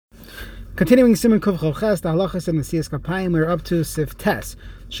Continuing Siman Kuf Cholches, the halachas and the Siyas Kapayim, we're up to Sif Tes.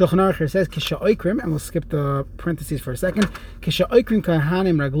 Shulchan Aruch says Kisha Oikrim, and we'll skip the parentheses for a second. Kisha Oikrim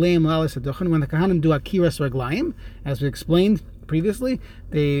Kohanim Ragleim Lalis Aduchen. When the Kohanim do Akiras Raglaim, as we explained previously,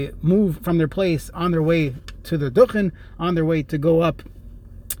 they move from their place on their way to the Duchen, on their way to go up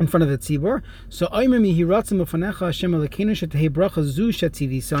in front of the tzibor. So that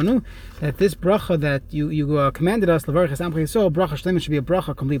this bracha that you commanded us, bracha shleima, should be a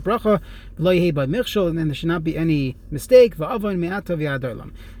bracha, complete bracha, and then there should not be any mistake. And he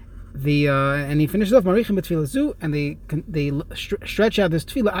finishes off marichim b'tefillah zu, and they stretch out this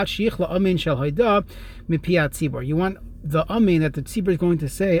tefillah ad sheyichla amen shel hayda mipiyat tzibor. You want the amen that the tzibor is going to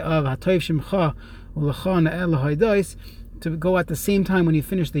say of hatoiv shemcha u'lecha na'el haydais to go at the same time when you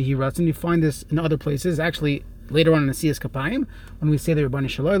finish the Hiratz, and you find this in other places. Actually, later on in the Siyas Kapayim, when we say the Rabbani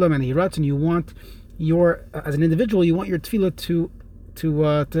Shalom and the Hiratz, and you want as an individual, you want your tefillah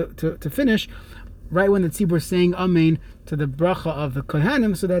to finish right when the tzibur is saying Amen to the bracha of the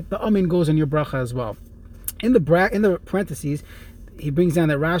Kohanim, so that the Amen goes on your bracha as well. In the parentheses, he brings down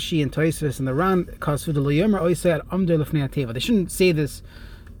that Rashi and Tosfos and the Ran Kasvu de Loyomer Oisei at Amdei Lefnei Ateva. They shouldn't say this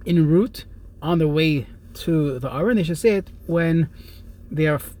en route on their way to the Aron. They should say it when they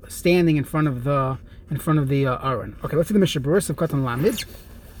are standing in front of the Aron. Okay, let's see the Mishnah Berurah of Katan Lamed.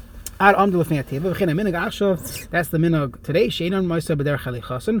 Ad Amdu Lefnei Ateva. V'chein Minog Achshav. That's the Minog today. Sheinon Moisa B'derech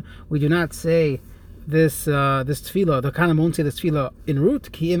Halichason. We do not say this tefillah. The Kohanim won't say this tefillah en route.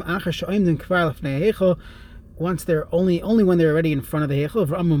 Ki im Achar Shoimdim Kvar Lefnei Heichel. Once they're only when they're already in front of the Heichel.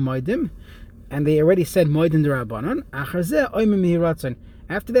 V'amu Moedim, and they already said Moedim D'Rabbanan. Achar Zeh Oimim Hiratzon.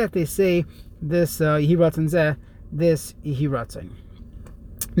 After that, they say this Yihiratzon Zeh, this Yihiratzon.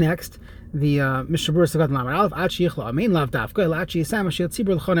 Next, the Mishnah Berurah Sagat Lamed Aleph Ad Sheyichla Amen Lav Dafka El Ad Sheyisam Ashil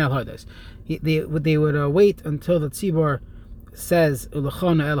Tzibur L'chon El Hados. They would wait until the Tzibur says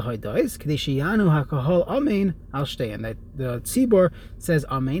L'chon El Hados K'dei Sheyanu HaKahol Amen Al Shtei, and that the Tzibur says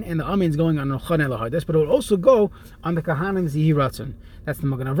Amen, and the Amen is going on L'chon El Hados, but it will also go on the Kohanim's Yihiratzon. That's the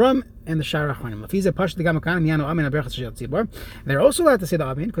Magen Avram and the Shara Achronim. They're also allowed to say the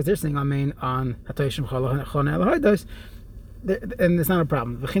Amen because they're saying Amen on Hatoy Shemcha L'chon El Hados, and it's not a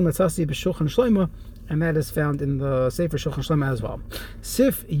problem. And that is found in the seif for Shulchan Shlomo as well.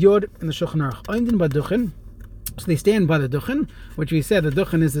 Sif Yod in the Shulchan Aruch Oindin Baduchen. So they stand by the Duchen, which we said the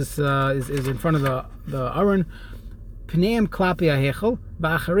Duchen is in front of the Aron. Pneim Klapi HaHechel,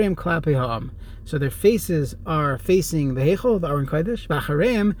 Ba'achareim Klapi Ha'am. So their faces are facing the Heichel, the Aron Kodesh,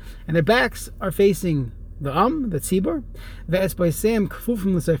 Ba'achareim, and their backs are facing the the Tzibur. Ve'espoisem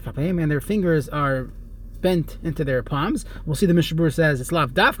Kfufim L'seif Kapayim, and their fingers are bent into their palms. We'll see the Mishnah Berurah says it's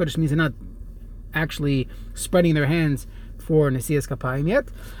Lav Dafka, which means they're not actually spreading their hands for Nesiyas Kapayim yet.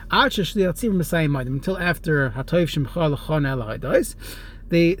 Until after Hatoiv Shemcha L'chon El Hados,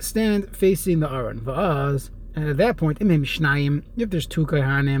 they stand facing the Aron. And at that point, if there's two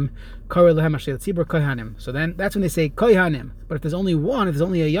Kohanim, so then that's when they say Kohanim. But if there's only one, if there's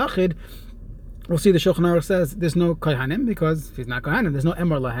only a Yachid, we'll see the Shulchan Aruch says there's no Kohanim, because if he's not Kohanim, there's no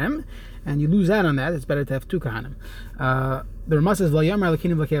Emor Lahem, and you lose out on that. It's better to have two Kohanim. The Ramah says,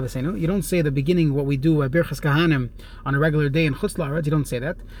 you don't say the beginning, what we do at Birchas Kohanim on a regular day in Chutz La'aretz. You don't say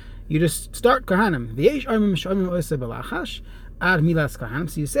that. You just start Kohanim. Ad milas Kohanim.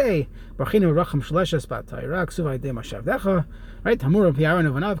 So you say, right? Hamurim Piaron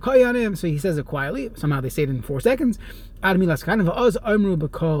Uvanav Kohanim. So he says it quietly. Somehow they say it in 4 seconds. Ad milas Kohanim. Va'oz Omru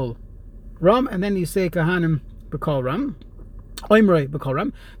B'kol Ram. And then you say Kohanim B'kol Ram. Oimrei B'kol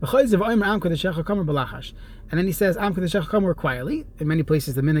Ram. V'choizev Oimr Am Kodeshecha Kamer B'lachash. And then he says Am Kodeshecha Kamer quietly. In many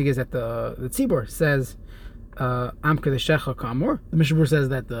places the minig is that the tzibur says Am Kodeshecha Kamer. The Mishnah Berurah says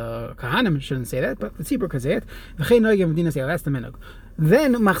that the Kohanim shouldn't say that, but the tzibur could say it. V'chei Noegim Medina say that's the minig.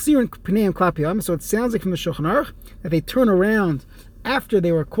 Then Machzirun Pneim Klapiyam. So it sounds like from the Shulchan Aruch that they turn around after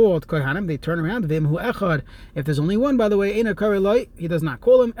they were called Kohanim. They turn around. V'imhu echad. If there's only one, by the way, Eina Kareloi, he does not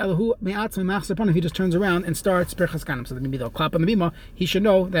call him. Elahu Me'atzim Machzirpon. If he just turns around and starts Birchas Kohanim, so that maybe they'll clap on the bima. He should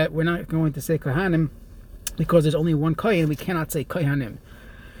know that we're not going to say Kohanim because there's only one Kohen. We cannot say Kohanim.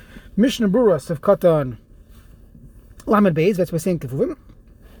 Mishnah Berurah of Katan Lamed Beis. That's by saying Kefuvim.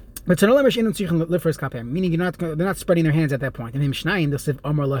 But meaning they're not spreading their hands at that point. And in Mishnayim, they'll say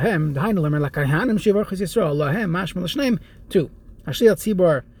Amar Lahem, Dahainu Lamer Lakahanim Shivarchus Yisrael Lahem Mashma L'Shneim 2. Ashliat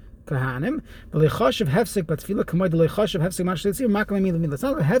Tzibur Kohanim, but Leichashav Hefsek Batfila Kamoy the Leichashav Hefsek Mashliat Tzibur Makalei Milah. It's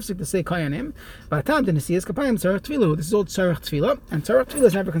not a Hefsek to say Kohanim, but Atam the Nesiyas Kapayim Tzarech Tfilah. This is all Tzarech Tfilah, and Tzarech Tfilah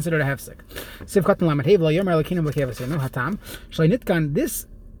is never considered a Hefsek. Siv Katan Lamed Hev La Yomer Lakinim L'Kevasenu Hatam Shlei Nitkan. This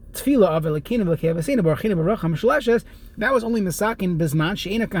tefillah of Elokeinu v'Elokei Avosseinu Barucheinu B'Bracha Mishleshes, that was only misakin bizman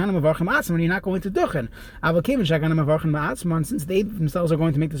she'ena kahanim mavarchim atzman, when you're not going to duchen. Avokevin shakahanim mavarchim atzman, since they themselves are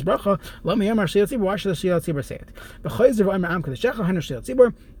going to make this bracha, lo miyamar sheilat tzibur, why should the sheilat tzibur say it? B'chayzer v'omer am kadeshecha hainu sheilat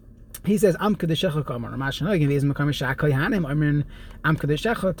tzibur. He says am kadeshecha kamar. Mashana again v'ezim kamar sha'kohanim omerin am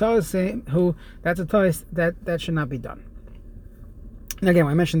kadeshecha. Tois who, that's a tois that should not be done. And again,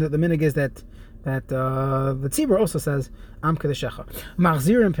 I mentioned that the minig is that the tzibur also says am kadeshecha.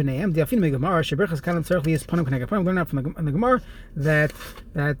 Machzirim pneim diafin megamar sheberchas kalam tzarich liyis panim k'neged panim. Learn out from the Gemara that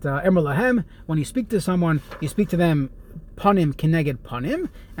emer lahem, when you speak to someone, you speak to them panim k'neged panim,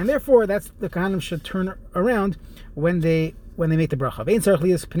 and therefore that's the kahanim should turn around when they make the bracha. Vein tzarich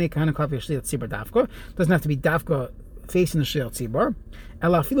liyis pnei kahanim klapi shliat tzibur dafka. Doesn't have to be dafka facing the shliat tzibur.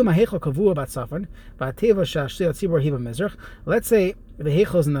 Ela afilu mahechel kavua bat safan v'ateva shliat tzibur hiba mizrach. Let's say the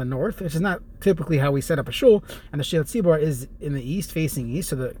heichel is in the north, which is not typically how we set up a shul, and the shliat tzibur is in the east, facing east.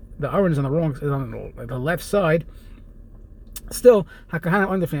 So the aron is on the left side. Still, hakahanim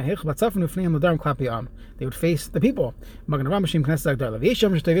on the heichel batzafan ufneim l'darim klapi am. They would face the people. Magen Ramashim Knesset Agdala.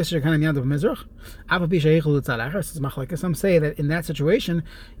 V'yisham shtayvesher kahanim yadav mizrach. Aval pi sheichel l'tzad achar. Says machlekes. Some say that in that situation,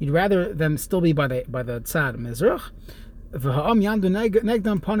 you'd rather them still be by the tzad mizrach. V'ha'am yandu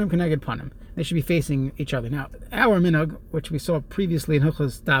negdam panim k'neged panim. They should be facing each other. Now, our minhag, which we saw previously in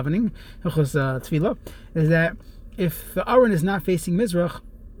Hilchos davening, Hilchos tefillah, is that if the aron is not facing mizrach,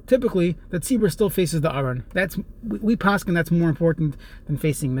 typically the tzibur still faces the aron. We paskin that's more important than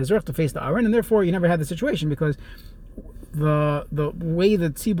facing mizrach, to face the aron, and therefore you never had the situation, because the way the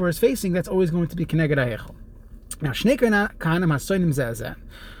tzibur is facing, that's always going to be k'neged ha'echel. Now, shnei kahanim hasonim zeh.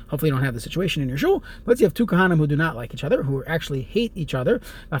 Hopefully you don't have the situation in your shul. Let's say you have two kahanim who do not like each other, who actually hate each other.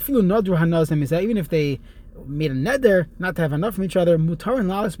 Even if they made a neder not to have enough from each other, mutar and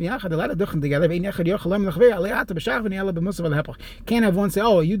lalas biyachad, they let it duchen together. Can't have one say,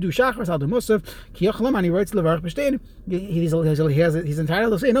 oh, you do shachar, I'll do musaf. And he writes levarach b'shtein. He's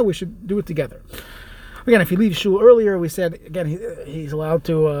entitled to say, no, we should do it together. Again, if he leaves shul earlier, we said, again, he's allowed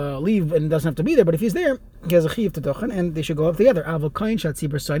to leave and doesn't have to be there, but if he's there, he has a chiyuv to duchen, and they should go up together.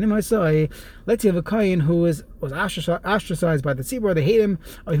 Let's say you have a kohen who was ostracized by the tzibur, they hate him,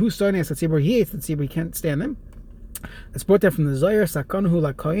 who's signing as the tzibur, he hates the tzibur, he can't stand them. It's brought down from the Zohar, sakanahu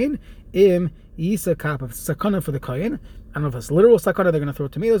la kohen, im yisa kap, sakana for the kohen. I don't know if it's literal sakana, they're going to throw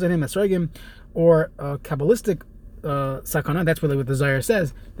tomatoes at him, esrogim, or kabbalistic sakana. That's what the Zohar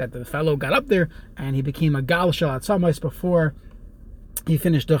says, that the fellow got up there and he became a gal shalat samais before he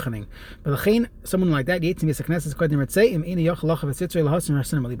finished duchening. But someone like that, if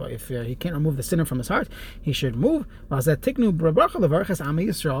he can't remove the sinner from his heart, he should move. It has to be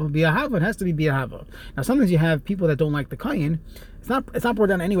bi'ahava. Now sometimes you have people that don't like the kohen. It's not brought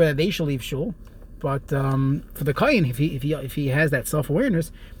down anywhere that they should leave shul, but for the kohen, if he has that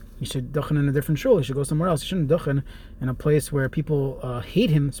self-awareness, he should duchen in a different shul. He should go somewhere else. He shouldn't duchen in a place where people hate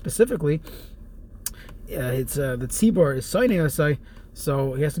him specifically. It's the tzibur is soinei,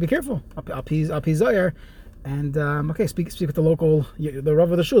 so he has to be careful. Up his Zohar, and speak with the local, the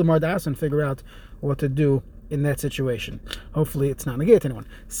rav of the shul, Mardas, and figure out what to do in that situation. Hopefully, it's not negate anyone.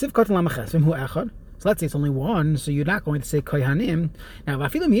 Siv katan lamaches v'hu echad. So let's say it's only one, so you're not going to say kohanim. Now,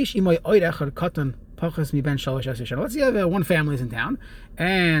 vafilim yesh imoy oid echad katan. Let's say you have one family is in town,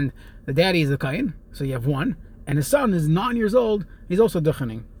 and the daddy is the kohen, so you have one, and his son is 9 years old, he's also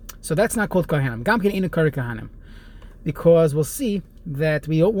duchening. So that's not called kohanim. Gam ken inu kari kohanim, because we'll see that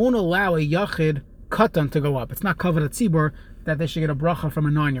we won't allow a yachid katan to go up. It's not covered at tzibur that they should get a bracha from a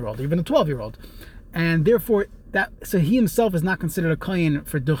 9-year-old, or even a 12-year-old, and therefore so he himself is not considered a kohen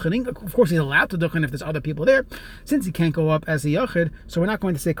for duchening. Of course, he's allowed to duchen if there's other people there, since he can't go up as a yachid. So we're not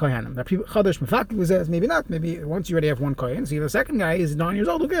going to say kohanim. Chadash mefakik says maybe not. Maybe once you already have one kohen, so the second guy is 9 years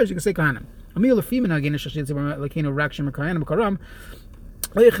old. Who cares? You can say kohanim.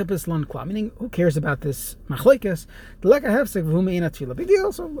 Meaning, who cares about this machlekes? The leka hefsek v'hu me'ina tefillah. Big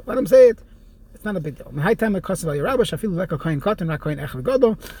deal. So let him say it. It's not a big deal. High time at Kosav al Yerabash, I feel like a kohen cotton, not kohen echad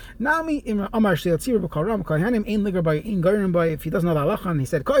gadol. Nami im amar shliat tzibur b'koram kohanim ein liger by ein garin by. If he doesn't know the halacha and he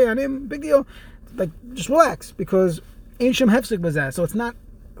said kohanim, big deal. Like, just relax, because ein shem hefsek b'zeh. So it's not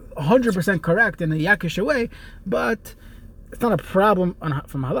 100% correct in a yakish way, but it's not a problem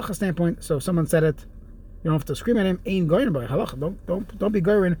from a halacha standpoint. So if someone said it, you don't have to scream at him. Ein garin by halacha. Don't be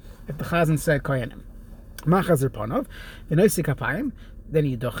garin if the chazan said kohanim. Machazir panov v'noisik hapayim. Then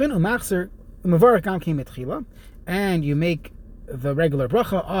you dochin umachzer. And you make the regular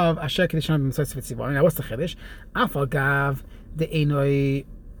bracha of Asher Kedisham b'Mitzvah Tzivor. Now, what's the chiddush? Afal gav the enoi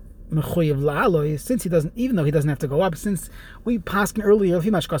mechuyev la'aloi. Since he doesn't, even though he doesn't have to go up, since we paskin earlier, if he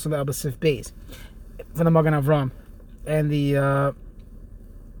mashkas on the Abba Sif Beis from the Magen Avram and the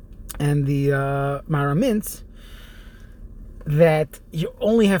and the Maramintz, that you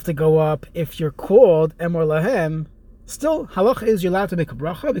only have to go up if you're called Emor Lahem. Still, halacha is you're allowed to make a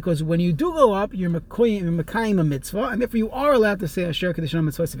bracha, because when you do go up, you're mekayim a mitzvah, and therefore you are allowed to say Asher Kedushin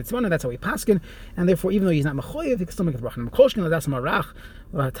Mitzvah if it's one, and that's how we paskin. And therefore, even though he's not mechoyev, he can still make the bracha. And Mekolshkin Ladas Marach,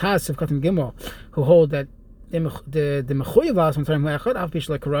 Taz Sivkatim Gimel, who hold that the mechoyev ladas from time le'achad av pish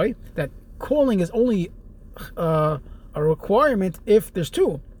le'karoi, that calling is only a requirement if there's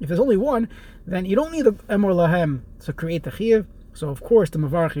two. If there's only one, then you don't need the Emor Lahem to create the chiyuv. So of course, the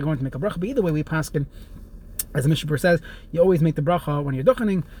mavarach you're going to make a bracha. But either way, we paskin, as the Mishnah says, you always make the bracha when you're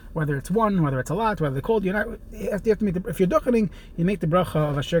duchening, whether it's one, whether it's a lot, whether they called you. You have to make if you're duchening, you make the bracha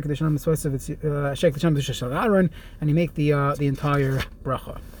of Asher Kedushin Mitzvah, Asher Kedushin Mitzvah Aaron, and you make the entire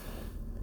bracha.